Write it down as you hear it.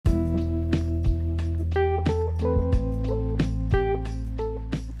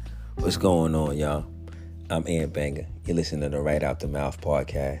What's going on, y'all? I'm Ian Banger. You're listening to the Right Out the Mouth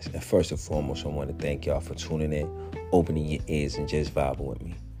podcast. And first and foremost, I want to thank y'all for tuning in, opening your ears, and just vibing with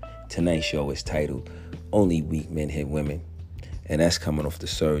me. Tonight's show is titled Only Weak Men Hit Women. And that's coming off the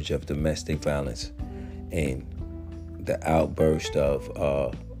surge of domestic violence and the outburst of,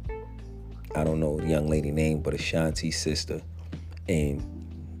 I don't know the young lady name, but Ashanti's sister, and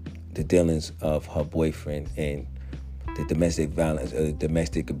the dealings of her boyfriend and the domestic violence,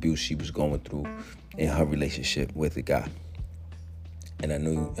 domestic abuse she was going through in her relationship with the guy. And I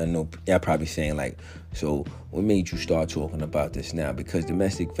know y'all probably saying like, so what made you start talking about this now? Because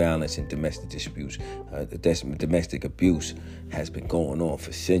domestic violence and domestic disputes, domestic abuse has been going on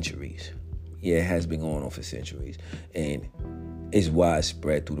for centuries. Yeah, it has been going on for centuries. And it's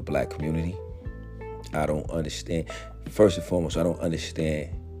widespread through the black community. I don't understand. First and foremost, I don't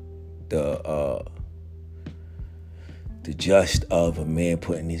understand the gist of a man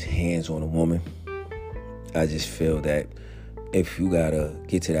putting his hands on a woman. I just feel that if you gotta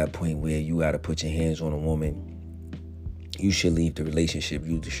get to that point where you gotta put your hands on a woman, you should leave the relationship,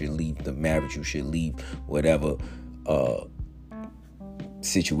 you should leave the marriage, you should leave whatever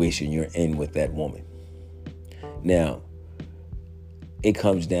situation you're in with that woman. Now, it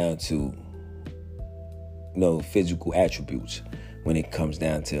comes down to physical attributes when it comes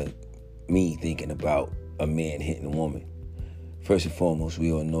down to me thinking about a man hitting a woman. First and foremost,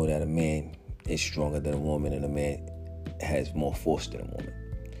 we all know that a man is stronger than a woman and a man has more force than a woman.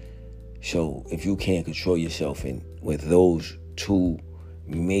 So if you can't control yourself with those two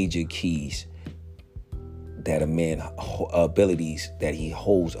major keys that a man, abilities that he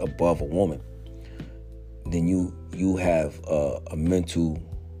holds above a woman, then you have a mental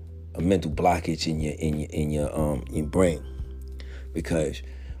blockage in your brain. Because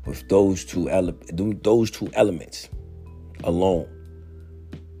with those two elements alone,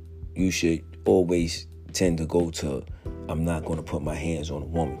 you should always tend to go to, I'm not going to put my hands on a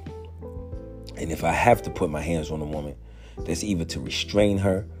woman. And if I have to put my hands on a woman, that's either to restrain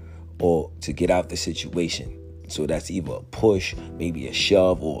her or to get out the situation. So that's either a push, maybe a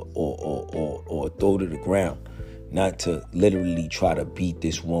shove, or throw to the ground. Not to literally try to beat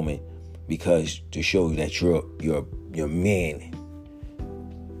this woman, because to show you that you're man.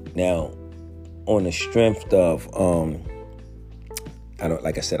 Now, on the strength of I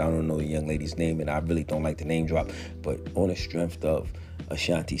don't know the young lady's name, and I really don't like the name drop, but on the strength of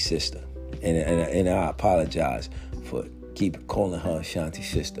Ashanti's sister, and I apologize for keep calling her Ashanti's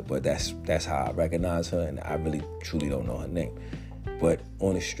sister, but that's how I recognize her, and I really truly don't know her name. But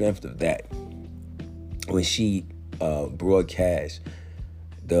on the strength of that, when she broadcast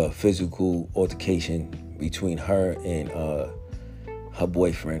the physical altercation between her and her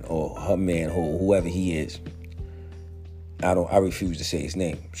boyfriend or her man, or whoever he is, I refuse to say his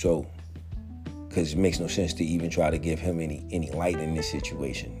name. So, because it makes no sense to even try to give him any light in this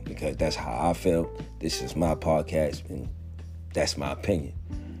situation, because that's how I felt. This is my podcast, and that's my opinion.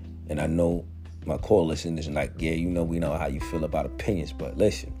 And I know my core listeners are like, yeah, we know how you feel about opinions, but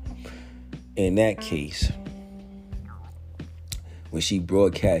listen, in that case, when she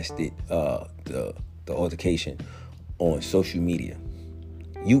broadcasted the altercation on social media,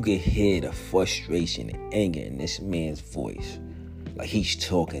 you could hear the frustration and anger in this man's voice. Like he's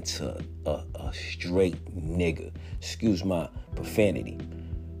talking to a straight nigga. Excuse my profanity.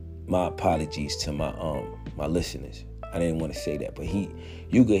 My apologies to my listeners. I didn't want to say that, but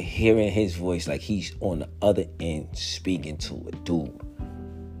you could hear in his voice like he's on the other end speaking to a dude.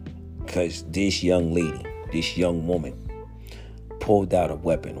 Because this young lady, this young woman, pulled out a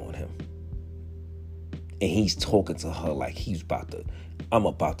weapon on him. And he's talking to her like I'm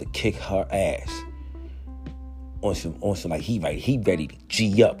about to kick her ass. On some like he ready to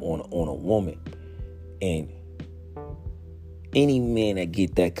G up on a woman. And any man that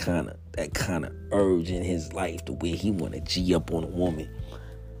get that kind of urge in his life, the way he want to G up on a woman,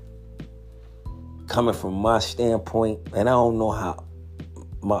 coming from my standpoint, and I don't know how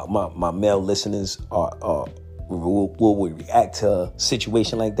my male listeners will react to a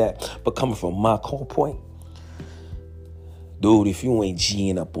situation like that, but coming from my core point, dude, if you ain't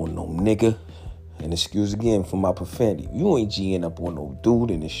G'ing up on no nigga, and excuse again for my profanity, you ain't G'ing up on no dude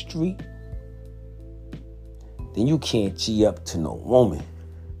in the street, then you can't G up to no woman.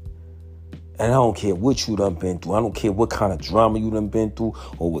 And I don't care what you done been through. I don't care what kind of drama you done been through,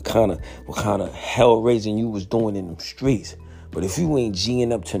 or what kind of hell raising you was doing in them streets. But if you ain't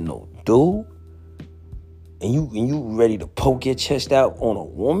G'ing up to no dude, and you ready to poke your chest out on a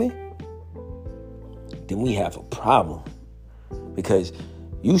woman, then we have a problem. Because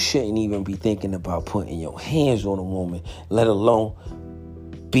you shouldn't even be thinking about putting your hands on a woman, let alone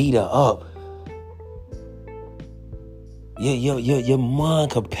beat her up. Your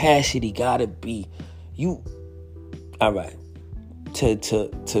mind capacity gotta be you. All right.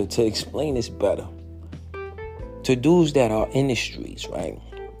 To explain this better, to dudes that are in the streets, right,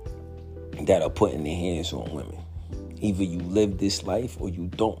 that are putting their hands on women, either you live this life or you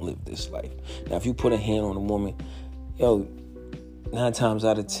don't live this life. Now, if you put a hand on a woman, 9 times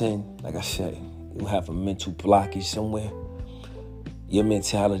out of 10, like I said, you have a mental blockage somewhere. Your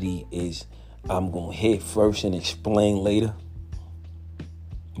mentality is, I'm gonna hit first and explain later,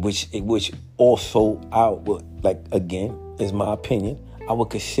 which also I would, like, again, is my opinion, I would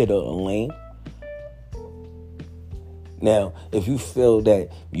consider a lame. Now, if you feel that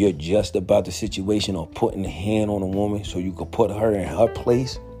you're just about the situation or putting a hand on a woman so you can put her in her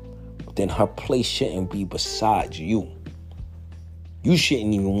place, then her place shouldn't be beside you. You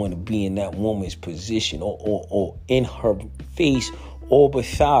shouldn't even want to be in that woman's position or in her face or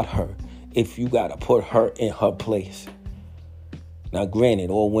beside her if you got to put her in her place. Now,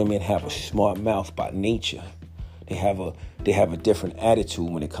 granted, all women have a smart mouth by nature. They have a different attitude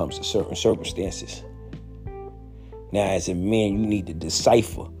when it comes to certain circumstances. Now, as a man, you need to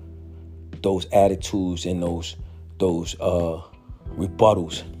decipher those attitudes and those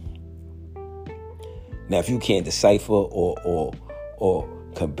rebuttals. Now, if you can't decipher or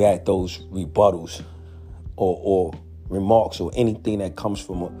combat those rebuttals or remarks or anything that comes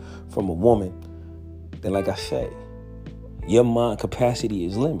from a woman, then, like I said, your mind capacity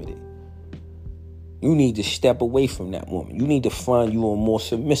is limited. You need to step away from that woman. You need to find you a more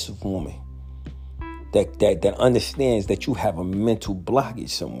submissive woman that understands that you have a mental blockage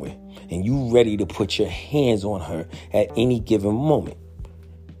somewhere and you ready to put your hands on her at any given moment.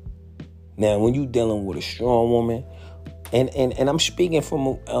 Now, when you dealing with a strong woman, and I'm speaking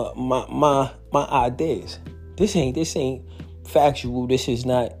from my ideas. This ain't factual. This is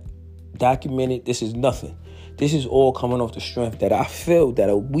not documented. This is nothing. This is all coming off the strength that I feel that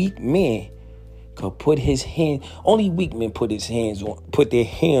a weak man could put his hand. Only weak men put their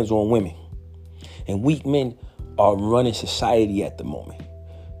hands on women. And weak men are running society at the moment.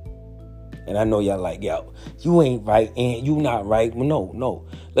 And I know y'all like, yo, you ain't right and you not right. Well, no.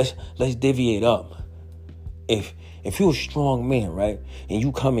 Let's divvy it up. If you're a strong man, right, and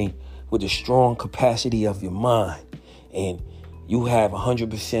you coming with a strong capacity of your mind, and you have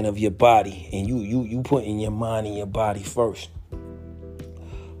 100% of your body, and you putting your mind and your body first,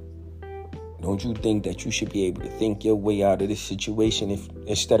 don't you think that you should be able to think your way out of this situation if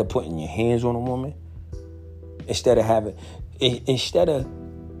instead of putting your hands on a woman? Instead of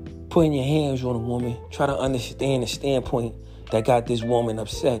putting your hands on a woman, try to understand the standpoint that got this woman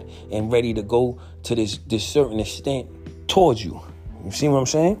upset and ready to go to this certain extent towards you. You see what I'm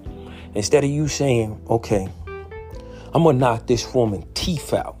saying? Instead of you saying, okay, I'm going to knock this woman's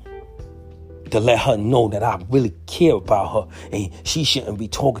teeth out to let her know that I really care about her and she shouldn't be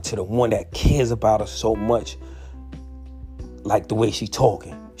talking to the one that cares about her so much like the way she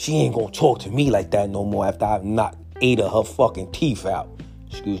talking. She ain't going to talk to me like that no more after I've knocked 8 of her fucking teeth out.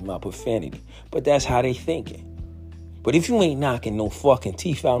 Excuse my profanity. But that's how they thinking. But if you ain't knocking no fucking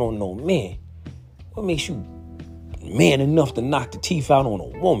teeth out on no man, what makes you man enough to knock the teeth out on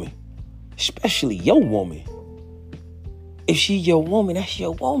a woman? Especially your woman. If she your woman, that's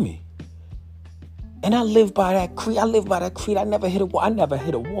your woman. And I live by that creed. I never hit a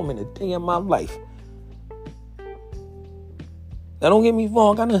woman a day in my life. Now don't get me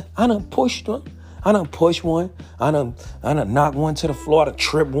wrong. I done pushed one. I done push one. I done knock one to the floor. I done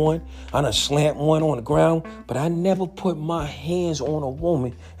trip one. I done slant one on the ground. But I never put my hands on a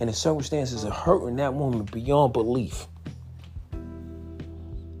woman in the circumstances of hurting that woman beyond belief.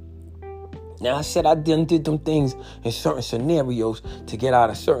 Now, I said I did them things in certain scenarios to get out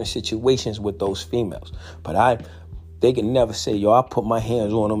of certain situations with those females. But they can never say, yo, I put my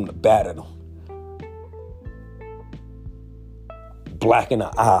hands on them to batter them. Blacken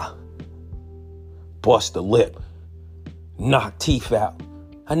the eye. Bust the lip. Knock teeth out.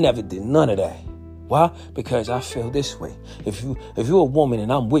 I never did none of that. Why? Because I feel this way. If you're a woman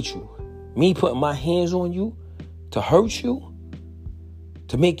and I'm with you, me putting my hands on you to hurt you,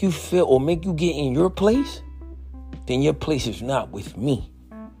 to make you feel or make you get in your place, then your place is not with me.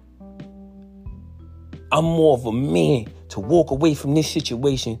 I'm more of a man to walk away from this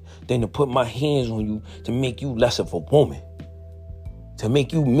situation than to put my hands on you to make you less of a woman. To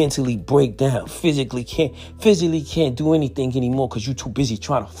make you mentally break down, physically can't do anything anymore because you're too busy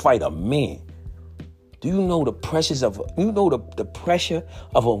trying to fight a man. Do you know the pressure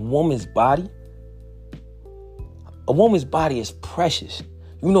of a woman's body? A woman's body is precious.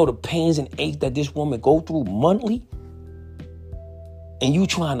 You know the pains and aches that this woman go through monthly? and you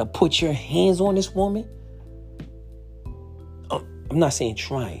trying to put your hands on this woman. I'm not saying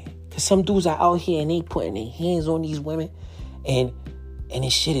trying, because some dudes are out here and they putting their hands on these women, and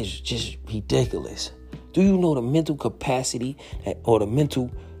this shit is just ridiculous. Do you know the mental capacity or the mental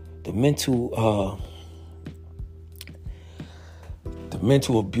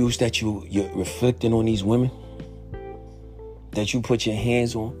abuse that you're reflecting on these women, that you put your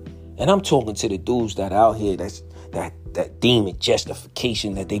hands on? And I'm talking to the dudes that are out here that deem it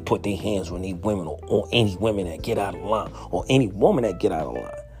justification that they put their hands on these women, or any women that get out of line, or any woman that get out of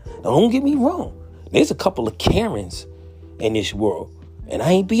line. Now, don't get me wrong. There's a couple of Karens in this world, and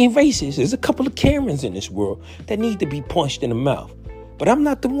I ain't being racist. There's a couple of Karens in this world that need to be punched in the mouth. But I'm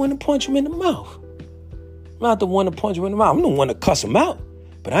not the one to punch them in the mouth. I'm not the one to punch them in the mouth. I'm the one to cuss them out,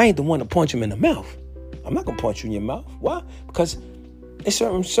 but I ain't the one to punch them in the mouth. I'm not going to punch you in your mouth. Why? Because there's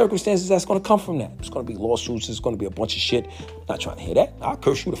certain circumstances that's going to come from that. It's going to be lawsuits. It's going to be a bunch of shit. I'm not trying to hear that. I'll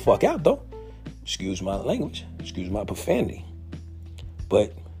curse you the fuck out, though. Excuse my language. Excuse my profanity.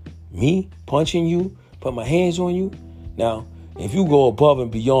 But me punching you, put my hands on you. Now, if you go above and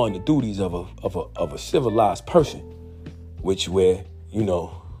beyond the duties of a civilized person, where,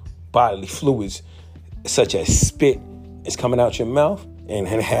 bodily fluids such as spit is coming out your mouth, and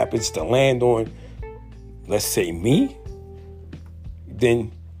it happens to land on, let's say, me, then,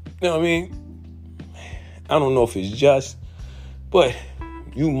 you know what I mean? I don't know if it's just, but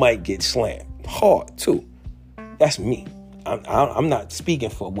you might get slammed hard too. That's me. I'm not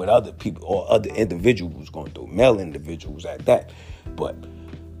speaking for what other people or other individuals going through, male individuals at that. But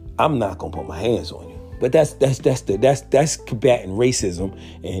I'm not gonna put my hands on you. But that's combating racism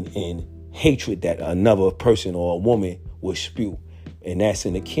and hatred that another person or a woman will spew, and that's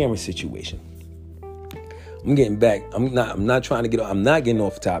in the Karen situation. I'm getting back. I'm not trying to get. I'm not getting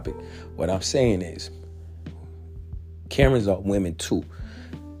off topic. What I'm saying is, Karens are women too.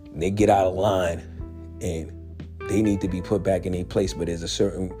 They get out of line, and they need to be put back in their place. But there's a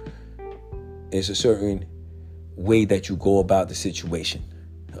certain way that you go about the situation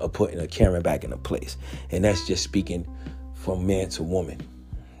of putting a Karen back in a place, and that's just speaking from man to woman.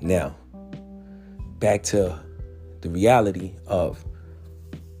 Now, back to the reality of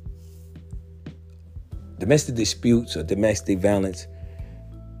domestic disputes or domestic violence.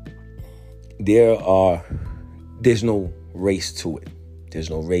 There's no race to it. There's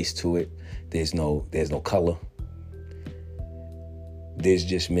no race to it. There's no color. There's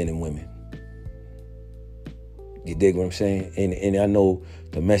just men and women. You dig what I'm saying? And I know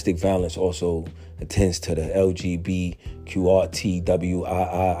domestic violence also attends to the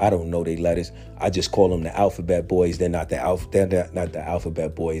LGBTQRTWII. I don't know their letters. I just call them the alphabet boys. They're not the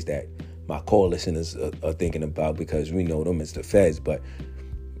alphabet boys that my core listeners are thinking about, because we know them as the feds. But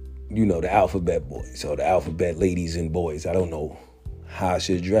the alphabet boys or the alphabet ladies and boys. I don't know how I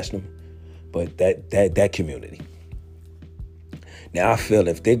should address them, but that community. Now I feel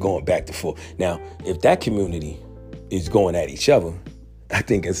if they're going back to forth. Now, if that community is going at each other, I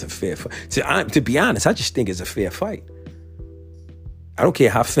think it's a fair fight. To be honest, I just think it's a fair fight. I don't care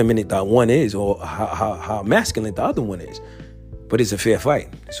how feminine the one is or how masculine the other one is, but it's a fair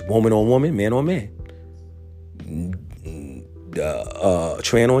fight. It's woman on woman, man on man,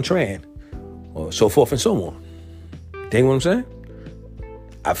 tran on tran, or so forth and so on. Think what I'm saying?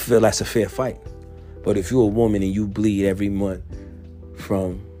 I feel that's a fair fight. But if you're a woman and you bleed every month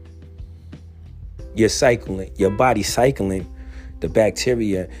from your body cycling the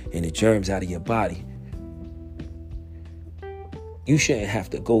bacteria and the germs out of your body, you shouldn't have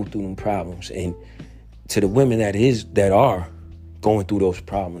to go through them problems. And to the women that are going through those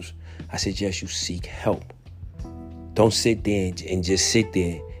problems, I suggest you seek help. Don't sit there and just sit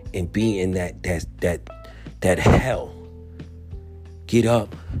there and be in that hell. Get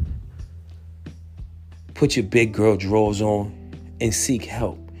up, put your big girl drawers on, and seek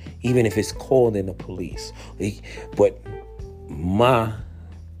help, even if it's calling the police. But my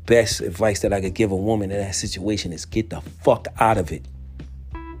best advice that I could give a woman in that situation is get the fuck out of it.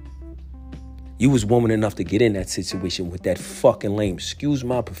 You was woman enough to get in that situation with that fucking lame. Excuse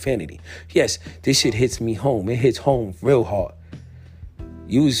my profanity. Yes, this shit hits me home. It hits home real hard.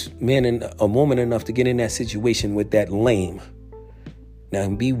 You was a woman enough to get in that situation with that lame. Now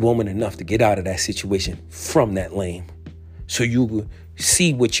be woman enough to get out of that situation from that lame, so you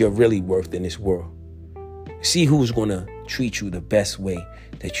see what you're really worth in this world. See who's gonna treat you the best way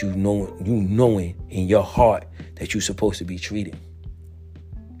that you knowing in your heart that you're supposed to be treated.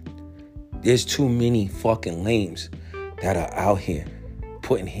 There's too many fucking lames that are out here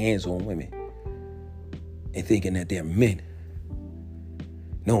putting hands on women and thinking that they're men,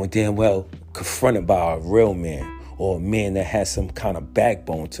 knowing damn well confronted by a real man or a man that has some kind of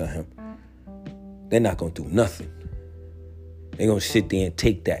backbone to him, they're not going to do nothing. They're going to sit there and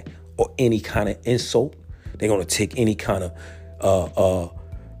take that, or any kind of insult. They're going to take any kind of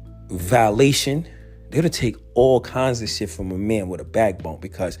violation. They're going to take all kinds of shit from a man with a backbone,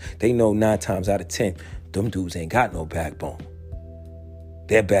 because they know 9 times out of 10, them dudes ain't got no backbone.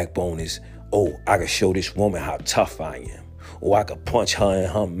 Their backbone is, oh, I can show this woman how tough I am. Or I could punch her in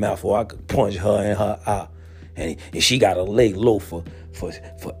her mouth, or I could punch her in her eye. And she got to lay low for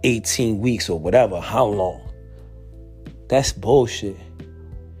 18 weeks or whatever, how long. That's bullshit.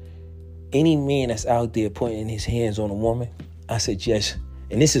 Any man that's out there putting his hands on a woman, I suggest,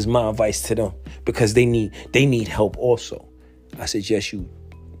 and this is my advice to them, because they need help also. I suggest you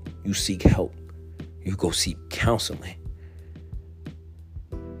seek help. You go seek counseling.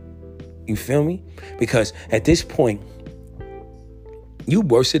 You feel me? Because at this point, you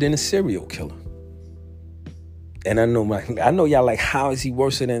worse than a serial killer. And I know y'all like, how is he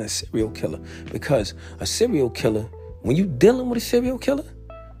worse than a serial killer? Because a serial killer, when you dealing with a serial killer,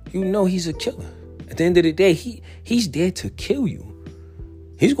 you know he's a killer. At the end of the day, he's there to kill you.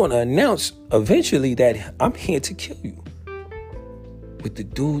 He's going to announce eventually that I'm here to kill you. With the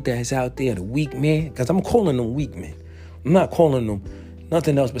dude that's out there, the weak man, because I'm calling them weak men. I'm not calling them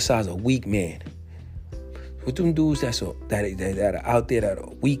nothing else besides a weak man. With them dudes that are out there that are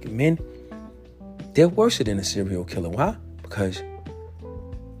weak men, they're worse than a serial killer. Why? Because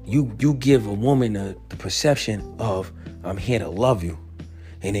you give a woman the perception of, I'm here to love you.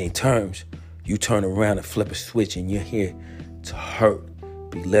 And in terms, you turn around and flip a switch and you're here to hurt,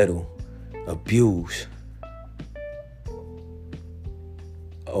 belittle, abuse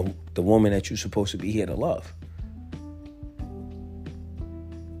the woman that you're supposed to be here to love.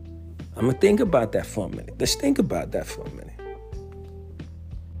 I'm going to think about that for a minute. Let's think about that for a minute.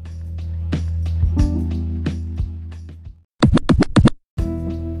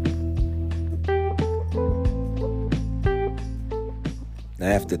 Now,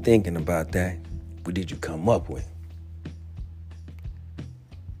 after thinking about that, what did you come up with?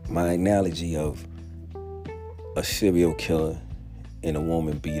 My analogy of a serial killer and a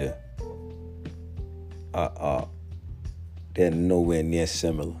woman beater they're nowhere near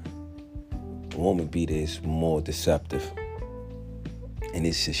similar. A woman beater is more deceptive. And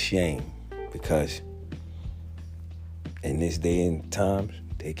it's a shame, because in this day and times,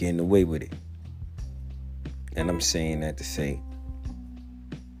 they're getting away with it. And I'm saying that to say,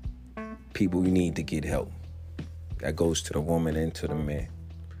 people, you need to get help. That goes to the woman and to the man.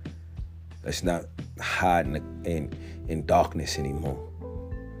 Let's not hide in darkness anymore.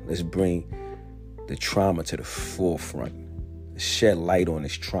 Let's bring the trauma to the forefront. Shed light on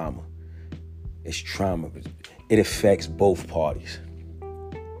this trauma. It's trauma. It affects both parties.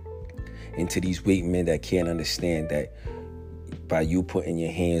 And to these weak men that can't understand that by you putting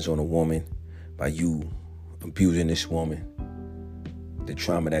your hands on a woman, by you abusing this woman, the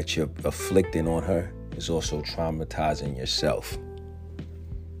trauma that you're afflicting on her is also traumatizing yourself.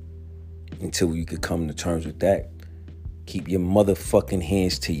 Until you could come to terms with that, keep your motherfucking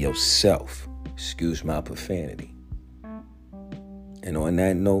hands to yourself. Excuse my profanity. And on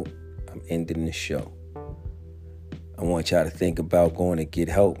that note, I'm ending the show. I want y'all to think about going to get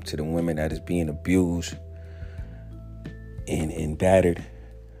help to the women that is being abused and battered.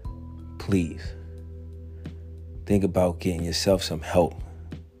 Please. Think about getting yourself some help.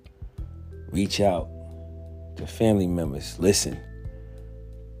 Reach out to family members. Listen.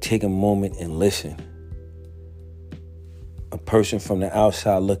 Take a moment and listen. A person from the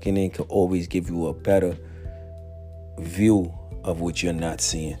outside looking in can always give you a better view of what you're not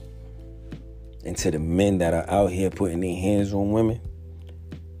seeing. And to the men that are out here putting their hands on women,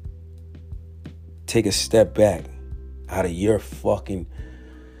 take a step back out of your fucking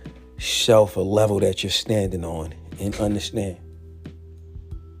shelf or level that you're standing on and understand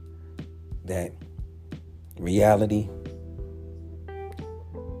that reality,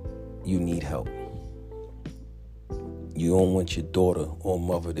 you need help. You don't want your daughter or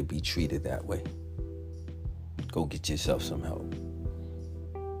mother to be treated that way. Go get yourself some help.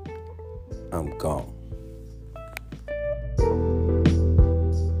 I'm gone.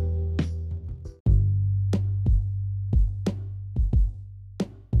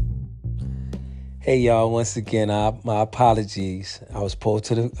 Hey y'all, once again, my apologies. I was pulled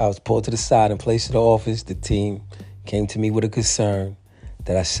to the side and placed to the office. The team came to me with a concern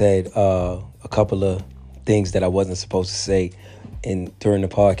that I said a couple of things that I wasn't supposed to say during the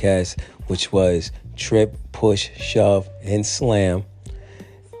podcast, which was trip, push, shove, and slam.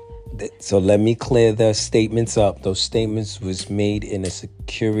 So let me clear the statements up. Those statements was made in a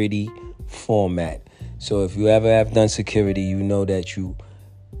security format. So if you ever have done security, you know that you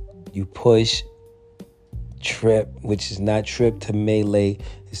push, trip, which is not trip to melee.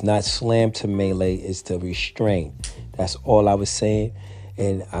 It's not slam to melee. It's to restrain. That's all I was saying.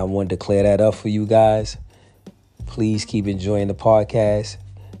 And I wanted to clear that up for you guys. Please keep enjoying the podcast.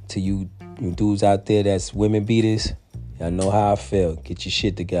 To you dudes out there that's women beaters, y'all know how I feel. Get your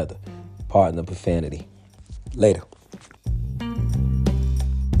shit together. Pardon the profanity. Later.